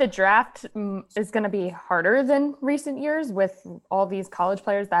think the draft is going to be harder than recent years with all these college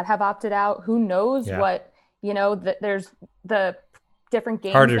players that have opted out? Who knows what, there's the different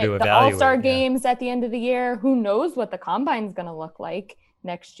games, harder to evaluate, the all-star games at the end of the year. Who knows what the combine is going to look like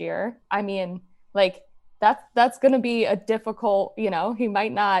next year? I mean, like that's going to be a difficult, he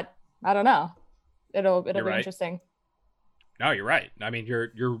might not, I don't know. It'll be right. Interesting. No, you're right. I mean,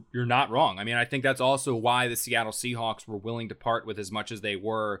 you're not wrong. I mean, I think that's also why the Seattle Seahawks were willing to part with as much as they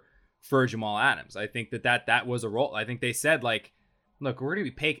were for Jamal Adams. I think that was a role. I think they said, like, look, we're going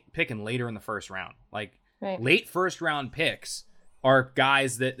to be picking later in the first round. Like, late first round picks are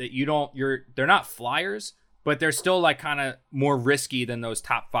guys that they're not flyers, but they're still like kind of more risky than those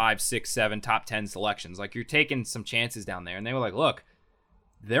top 5, 6, 7, top 10 selections. Like, you're taking some chances down there. And they were like, look,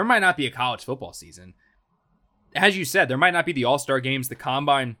 there might not be a college football season. As you said, there might not be the all-star games, the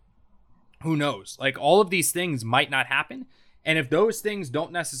combine, who knows? Like, all of these things might not happen. And if those things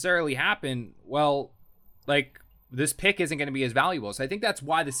don't necessarily happen, well, like, this pick isn't going to be as valuable. So I think that's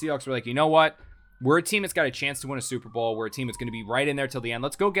why the Seahawks were like, you know what? We're a team that's got a chance to win a Super Bowl. We're a team that's going to be right in there till the end.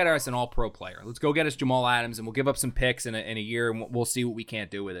 Let's go get us an all-pro player. Let's go get us Jamal Adams, and we'll give up some picks in a year, and we'll see what we can't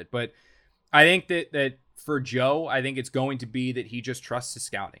do with it. But I think that for Joe, I think it's going to be that he just trusts his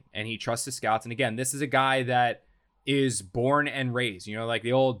scouting, and he trusts his scouts. And again, this is a guy that is born and raised, like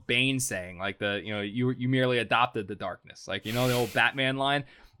the old Bane saying, like you merely adopted the darkness, like, the old Batman line.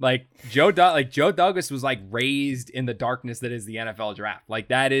 Like Joe Douglas was like raised in the darkness that is the NFL draft. Like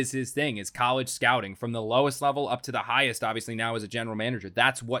that is his thing, is college scouting from the lowest level up to the highest, obviously now as a general manager.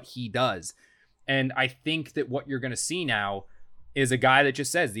 That's what he does. And I think that what you're going to see now is a guy that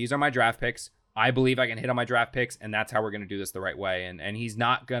just says, these are my draft picks. I believe I can hit on my draft picks, and that's how we're going to do this the right way. And he's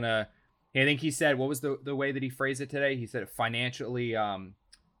not going to, I think he said, what was the way that he phrased it today? He said financially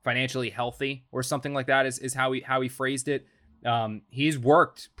healthy or something like that is how he phrased it. He's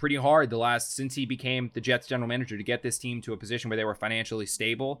worked pretty hard since he became the Jets general manager to get this team to a position where they were financially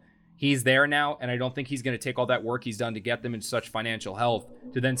stable. He's there now, and I don't think he's going to take all that work he's done to get them into such financial health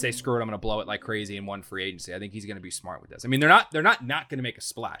to then say, screw it, I'm going to blow it like crazy in one free agency. I think he's going to be smart with this. I mean, they're not going to make a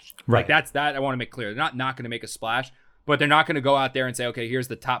splash. Right. Like that's that I want to make clear. They're not going to make a splash, but they're not going to go out there and say, okay, here's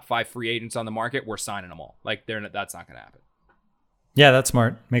the top 5 free agents on the market. We're signing them all. Like that's not going to happen. Yeah, that's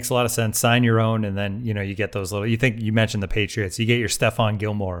smart. Makes a lot of sense. Sign your own, and then you get those little. You mentioned the Patriots. You get your Stephon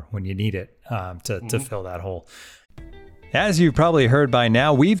Gilmore when you need it to fill that hole. As you've probably heard by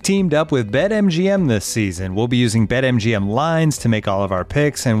now, we've teamed up with BetMGM this season. We'll be using BetMGM lines to make all of our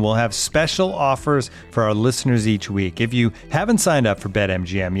picks, and we'll have special offers for our listeners each week. If you haven't signed up for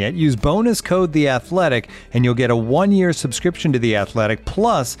BetMGM yet, use bonus code The Athletic, and you'll get a 1-year subscription to The Athletic,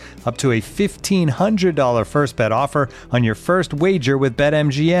 plus up to a $1,500 first bet offer on your first wager with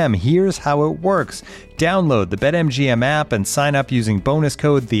BetMGM. Here's how it works. Download the BetMGM app and sign up using bonus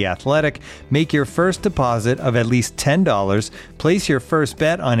code The Athletic. Make your first deposit of at least $10. Place your first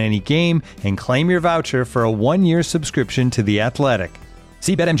bet on any game and claim your voucher for a 1-year subscription to The Athletic.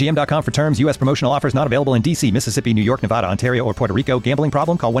 See BetMGM.com for terms. U.S. promotional offers not available in D.C., Mississippi, New York, Nevada, Ontario, or Puerto Rico. Gambling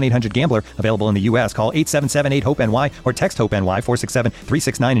problem? Call 1-800-GAMBLER. Available in the U.S. Call 877-8-HOPE-NY or text HOPE-NY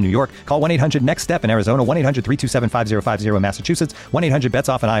 467-369 in New York. Call 1-800-NEXT-STEP in Arizona. 1-800-327-5050 in Massachusetts.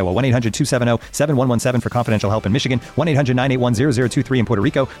 1-800-BETS-OFF in Iowa. 1-800-270-7117 for confidential help in Michigan. 1-800-981-0023 in Puerto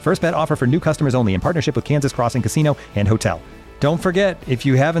Rico. First bet offer for new customers only in partnership with Kansas Crossing Casino and Hotel. Don't forget, if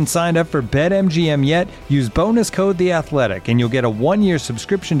you haven't signed up for BetMGM yet, use bonus code The Athletic, and you'll get a 1-year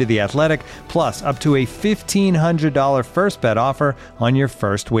subscription to The Athletic, plus up to a $1,500 first bet offer on your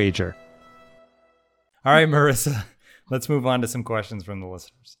first wager. All right, Marissa, let's move on to some questions from the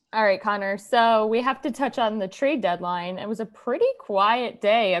listeners. All right, Connor. So we have to touch on the trade deadline. It was a pretty quiet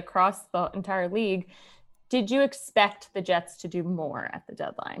day across the entire league. Did you expect the Jets to do more at the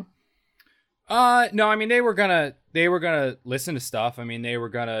deadline? No, I mean, they were gonna listen to stuff. I mean, they were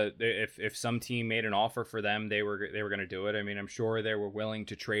gonna, if some team made an offer for them, they were gonna do it. I mean, I'm sure they were willing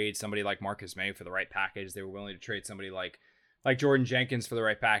to trade somebody like Marcus May for the right package. They were willing to trade somebody like Jordan Jenkins for the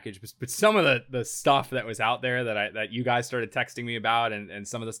right package. But some of the stuff that was out there that you guys started texting me about, and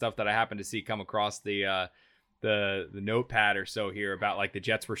some of the stuff that I happened to see come across the notepad or so here about like the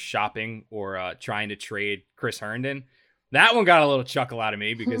Jets were shopping or trying to trade Chris Herndon. That one got a little chuckle out of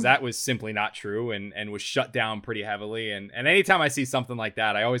me because that was simply not true and was shut down pretty heavily. And anytime I see something like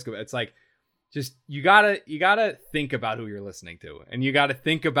that, I always go, it's like, just, you gotta think about who you're listening to, and you gotta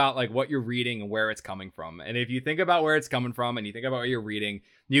think about like what you're reading and where it's coming from. And if you think about where it's coming from and you think about what you're reading,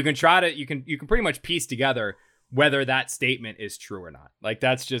 you can pretty much piece together whether that statement is true or not. Like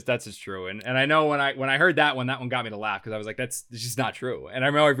that's just true. And I know when I heard that one got me to laugh because I was like, that's just not true. And I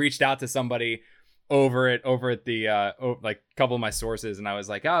remember I reached out to somebody over at the like a couple of my sources, and I was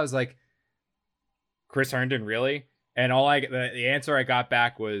like, Chris Herndon, really? And the answer I got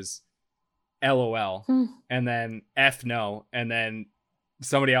back was LOL, and then F no, and then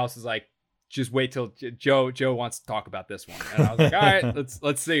somebody else is like, just wait till Joe wants to talk about this one. And I was like, all right,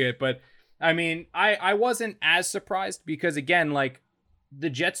 let's see it. But I mean, I wasn't as surprised because, again, like the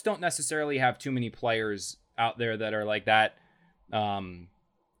Jets don't necessarily have too many players out there that are like that.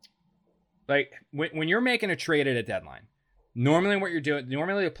 Like when you're making a trade at a deadline, normally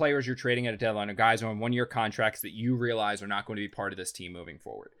the players you're trading at a deadline are guys on 1-year contracts that you realize are not going to be part of this team moving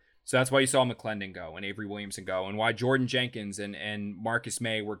forward. So that's why you saw McClendon go and Avery Williamson go, and why Jordan Jenkins and Marcus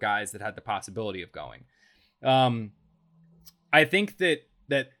May were guys that had the possibility of going. I think that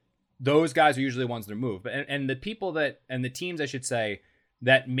those guys are usually the ones that move, and the people and the teams, I should say,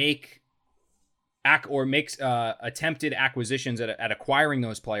 that makes attempted acquisitions at acquiring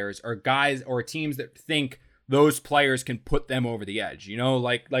those players are guys or teams that think those players can put them over the edge. You know,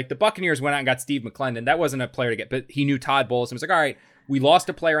 like the Buccaneers went out and got Steve McClendon. That wasn't a player to get, but he knew Todd Bowles and was like, all right, we lost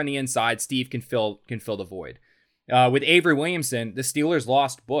a player on the inside. Steve can fill the void. With Avery Williamson, the Steelers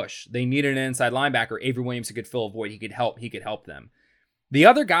lost Bush. They needed an inside linebacker. Avery Williamson could fill a void. He could help them. The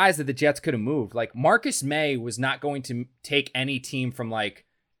other guys that the Jets could have moved, like Marcus May was not going to take any team from like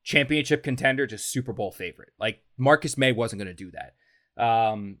championship contender to Super Bowl favorite. Like Marcus May wasn't going to do that.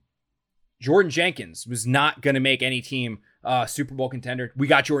 Jordan Jenkins was not going to make any team Super Bowl contender. We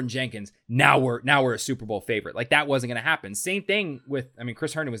got Jordan Jenkins. Now we're a Super Bowl favorite. Like, that wasn't going to happen. Same thing with,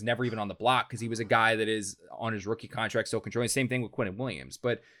 Chris Herndon was never even on the block because he was a guy that is on his rookie contract still controlling. Same thing with Quinnen Williams.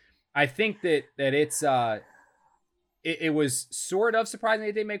 But I think that it's it was sort of surprising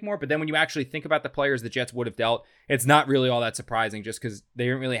they didn't make more. But then when you actually think about the players the Jets would have dealt, it's not really all that surprising just because they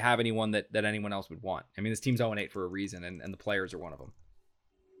didn't really have anyone that anyone else would want. This team's 0-8 for a reason, and the players are one of them.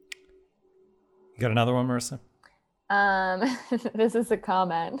 Got another one, Marissa? This is a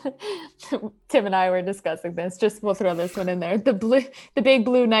comment. Tim and I were discussing this. Just we'll throw this one in there. The Big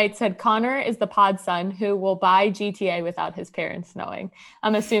Blue Knight said Connor is the pod son who will buy GTA without his parents knowing.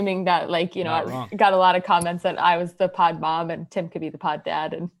 I'm assuming that, I got a lot of comments that I was the pod mom and Tim could be the pod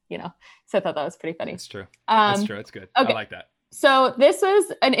dad, and so I thought that was pretty funny. That's true. That's true. It's good. Okay. I like that. So this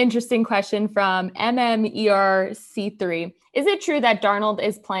was an interesting question from MMERC3. Is it true that Darnold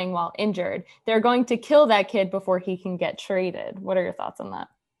is playing while injured? They're going to kill that kid before he can get traded. What are your thoughts on that?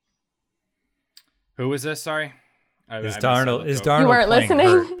 Who is this? Sorry. Is Darnold you weren't listening?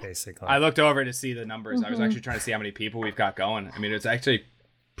 Hurt, basically. I looked over to see the numbers. Mm-hmm. I was actually trying to see how many people we've got going. It's actually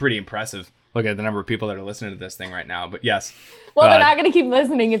pretty impressive. Look at the number of people that are listening to this thing right now. But yes. Well, they're not going to keep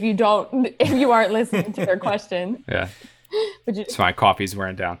listening if you aren't listening to their question. Yeah. It's fine. Coffee's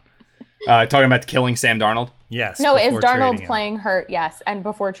wearing down. Talking about killing Sam Darnold? Yes. No, is Darnold playing hurt? Yes. And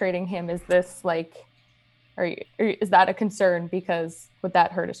before trading him, is this is that a concern? Because would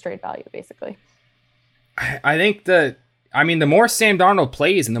that hurt his trade value, basically? I think the more Sam Darnold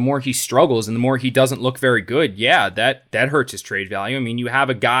plays and the more he struggles and the more he doesn't look very good, yeah, that hurts his trade value. You have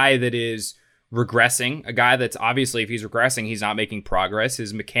a guy that is regressing, a guy that's obviously, if he's regressing, he's not making progress.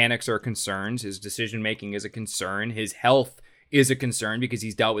 His mechanics are concerns. His decision making is a concern. His health is a concern because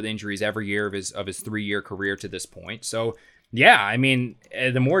he's dealt with injuries every year of his 3-year career to this point. So yeah,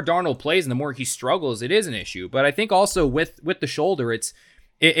 the more Darnold plays and the more he struggles, it is an issue. But I think also with the shoulder,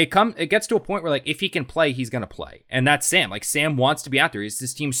 it gets to a point where if he can play, he's going to play. And that's Sam. Sam wants to be out there. He's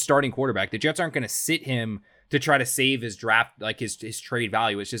this team's starting quarterback. The Jets aren't going to sit him to try to save his draft, his trade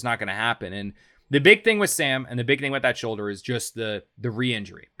value. It's just not going to happen. And the big thing with Sam and the big thing with that shoulder is just the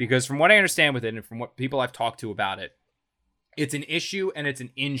re-injury. Because from what I understand with it and from what people I've talked to about it, it's an issue and it's an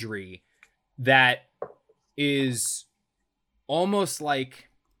injury that is almost like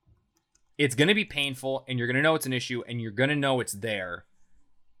it's going to be painful and you're going to know it's an issue and you're going to know it's there.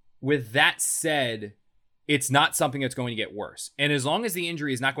 With that said, it's not something that's going to get worse. And as long as the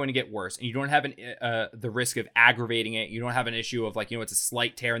injury is not going to get worse and you don't have the risk of aggravating it, you don't have an issue of it's a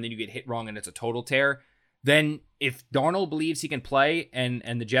slight tear and then you get hit wrong and it's a total tear, then if Darnold believes he can play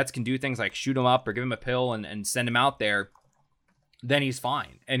and the Jets can do things like shoot him up or give him a pill and send him out there, then he's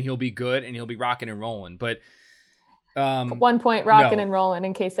fine and he'll be good and he'll be rocking and rolling. But 1 point rocking and rolling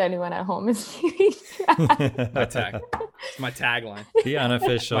in case anyone at home is my tagline. The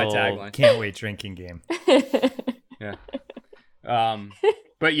unofficial tagline. Can't wait drinking game. Yeah.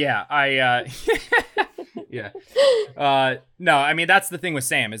 But yeah, yeah. No, that's the thing with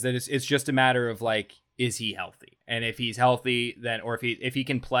Sam is that it's just a matter of is he healthy? And if he's healthy, then, or if he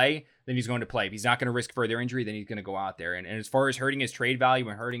can play, then he's going to play. If he's not going to risk further injury, then he's going to go out there. And as far as hurting his trade value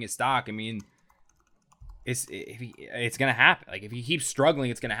and hurting his stock, it's going to happen. If he keeps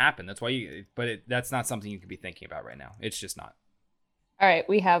struggling, it's going to happen. That's why that's not something you could be thinking about right now. It's just not. All right.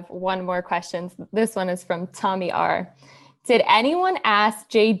 We have one more question. This one is from Tommy R. Did anyone ask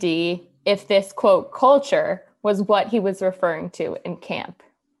JD if this quote culture was what he was referring to in camp?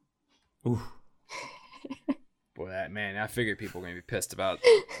 Ooh. Boy, I figured people were going to be pissed about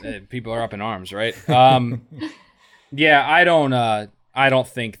people are up in arms, right? Yeah, I don't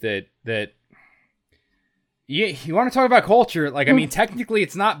think that you want to talk about culture. Technically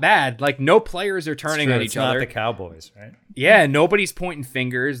it's not bad. No players are turning on each other. It's not the Cowboys, right? Yeah, nobody's pointing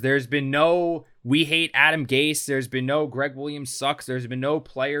fingers. There's been no, we hate Adam Gase. There's been no Greg Williams sucks. There's been no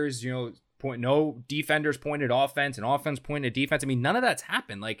players, no defenders pointed offense and offense pointed defense. None of that's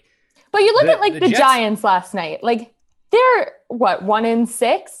happened. But you look at the Jets, Giants last night. They're what,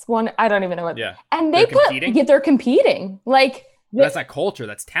 1-6? I don't even know what. Yeah. And they're competing. That's not culture.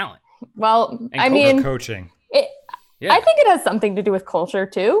 That's talent. Well, coaching. I think it has something to do with culture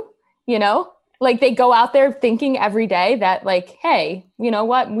too. They go out there thinking every day that hey, you know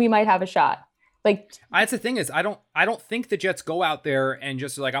what? We might have a shot. That's the thing is I don't think the Jets go out there and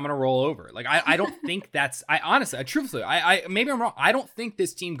just I'm going to roll over. I don't think that's, truthfully, maybe I'm wrong. I don't think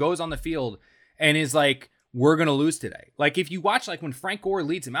this team goes on the field and is we're going to lose today. If you watch, when Frank Gore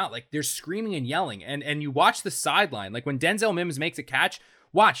leads him out, they're screaming and yelling and you watch the sideline, when Denzel Mims makes a catch,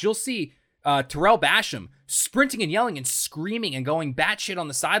 watch, you'll see Terrell Basham sprinting and yelling and screaming and going batshit on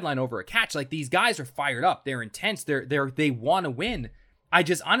the sideline over a catch. Like, these guys are fired up. They're intense. They want to win. I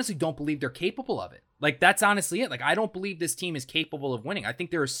just honestly don't believe they're capable of it. Like, that's honestly it. Like, I don't believe this team is capable of winning. I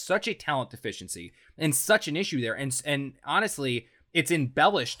think there is such a talent deficiency and such an issue there. And honestly, it's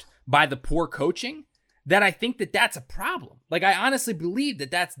embellished by the poor coaching that I think that that's a problem. Like, I honestly believe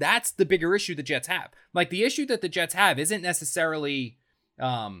that that's the bigger issue the Jets have. Like, the issue that the Jets have isn't necessarily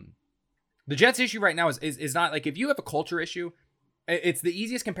the Jets issue right now is not like, if you have a culture issue, it's the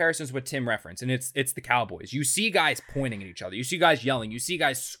easiest comparisons with Tim reference, and it's the Cowboys. You see guys pointing at each other. You see guys yelling. You see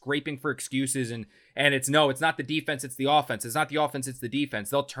guys scraping for excuses, and it's not the defense, it's the offense. It's not the offense, it's the defense.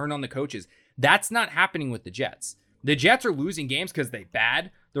 They'll turn on the coaches. That's not happening with the Jets. The Jets are losing games because they're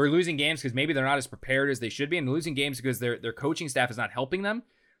bad. They're losing games because maybe they're not as prepared as they should be, and they're losing games because their coaching staff is not helping them.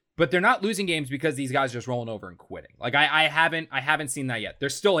 But they're not losing games because these guys are just rolling over and quitting. Like, I haven't seen that yet.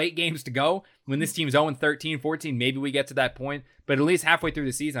 There's still 8 games to go. When this team's 0-13, 14, maybe we get to that point. But at least halfway through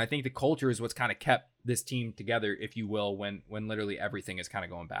the season, I think the culture is what's kind of kept this team together, if you will, when literally everything is kind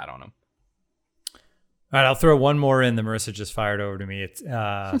of going bad on them. All right, I'll throw one more in that Marissa just fired over to me.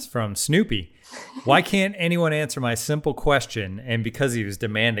 It's from Snoopy. Why can't anyone answer my simple question? And because he was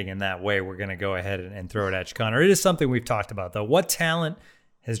demanding in that way, we're going to go ahead and throw it at you, Connor. It is something we've talked about, though. What talent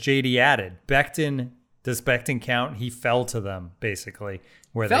has JD added? Does Becton count? He fell to them, basically,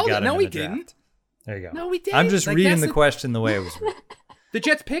 where they got him in the draft. Didn't. There you go. No, he didn't. I'm just reading the question the way it was written. The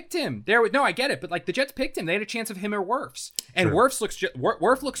Jets picked him. No, I get it, but like, the Jets picked him. They had a chance of him or Wirfs, and Wirfs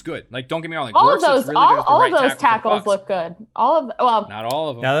looks good. Like, don't get me wrong. Like, all of those tackles look good. Not all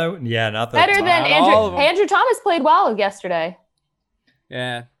of them. Not better than Andrew. Andrew Thomas played well yesterday.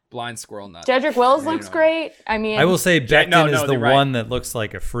 Yeah, blind squirrel nut. Jedrick Wills looks great. I mean, I will say Becton is the one that looks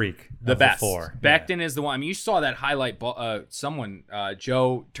like a freak. The best. Becton is the one. I mean, you saw that highlight.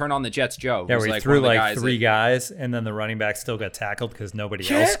 Joe, turn on the Jets. Joe. Yeah, where he threw like 3 guys, and then the running back still got tackled because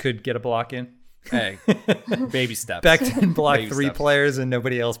nobody else could get a block in. Hey, baby steps. Becton blocked 3 players, and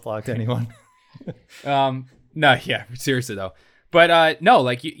nobody else blocked anyone. Seriously though. But no,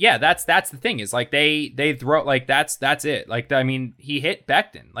 like, that's the thing, is like they throw, like, that's it. Like, I mean, he hit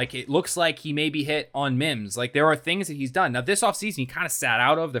Becton. Like, it looks like he maybe hit on Mims. Like, there are things that he's done. Now, this offseason, he kind of sat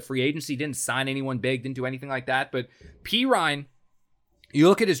out of the free agency, didn't sign anyone big, didn't do anything like that. But Perine, you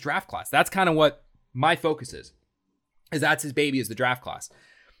look at his draft class. That's kind of what my focus is that's his baby, is the draft class.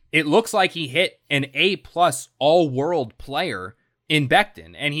 It looks like he hit an A+ all-world player in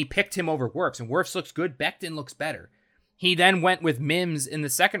Becton, and he picked him over Wirfs. And Wirfs looks good. Becton looks better. He then went with Mims in the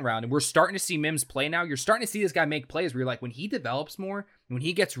second round, and we're starting to see Mims play now. You're starting to see this guy make plays where you're like, when he develops more, when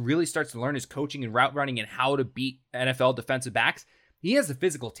he starts to learn his coaching and route running and how to beat NFL defensive backs, he has the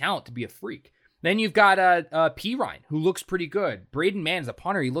physical talent to be a freak. Then you've got Perine, who looks pretty good. Braden Mann's a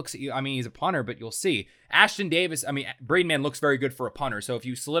punter. He's a punter, but you'll see. Ashton Davis, Braden Mann looks very good for a punter. So if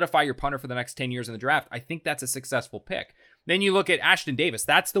you solidify your punter for the next 10 years in the draft, I think that's a successful pick. Then you look at Ashton Davis.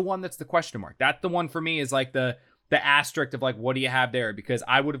 That's the one that's the question mark. That's the one for me is like the asterisk of like, what do you have there? Because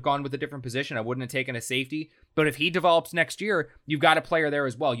I would have gone with a different position. I wouldn't have taken a safety. But if he develops next year, you've got a player there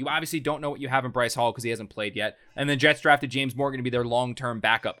as well. You obviously don't know what you have in Bryce Hall because he hasn't played yet. And then Jets drafted James Morgan to be their long-term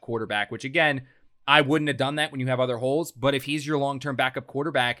backup quarterback, which again, I wouldn't have done that when you have other holes. But if he's your long-term backup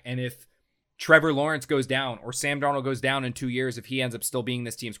quarterback, and if Trevor Lawrence goes down or Sam Darnold goes down in 2 years, if he ends up still being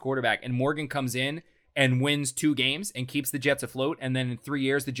this team's quarterback, and Morgan comes in and wins 2 games and keeps the Jets afloat, and then in 3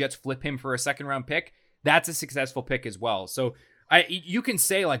 years, the Jets flip him for a second-round pick, that's a successful pick as well. So you can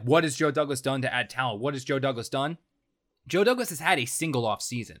say, like, what has Joe Douglas done to add talent? What has Joe Douglas done? Joe Douglas has had a single off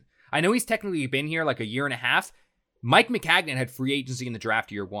season. I know he's technically been here like a year and a half. Mike Maccagnan had free agency in the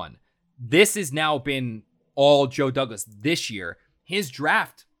draft year 1. This has now been all Joe Douglas this year. His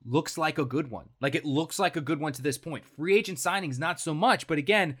draft looks like a good one. Like, it looks like a good one to this point. Free agent signings, not so much. But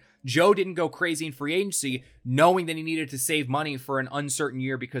again, Joe didn't go crazy in free agency, knowing that he needed to save money for an uncertain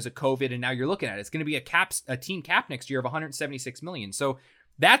year because of COVID. And now you're looking at it. It's going to be a team cap next year of $176 million. So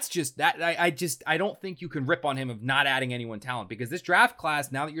that's just that. I don't think you can rip on him of not adding anyone talent, because this draft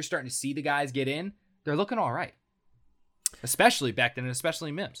class, now that you're starting to see the guys get in, they're looking all right. Especially Becton and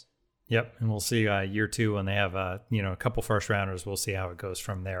especially Mims. Yep, and we'll see year 2 when they have a couple first rounders. We'll see how it goes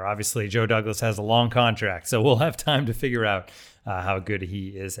from there. Obviously, Joe Douglas has a long contract, so we'll have time to figure out how good he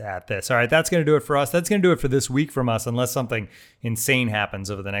is at this. All right, that's going to do it for us. That's going to do it for this week from us, unless something insane happens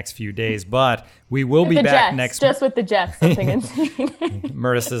over the next few days. But we will be back next week. Just with the Jets, something insane.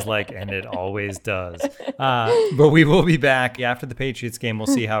 Marissa's like, and it always does. But we will be back after the Patriots game. We'll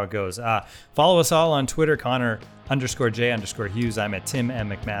see how it goes. Follow us all on Twitter, Connor_J_Hughes. I'm at Tim M.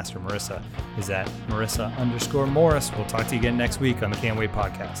 McMaster. Marissa is at Marissa_Morris. We'll talk to you again next week on the Can't Wait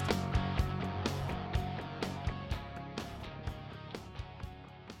podcast.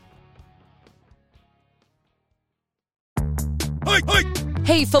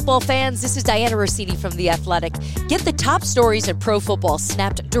 Hey, football fans, this is Diana Rossini from The Athletic. Get the top stories in pro football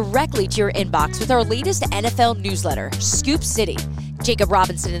snapped directly to your inbox with our latest NFL newsletter, Scoop City. Jacob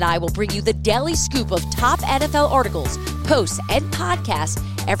Robinson and I will bring you the daily scoop of top NFL articles, posts, and podcasts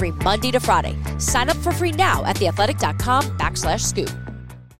every Monday to Friday. Sign up for free now at theathletic.com/scoop.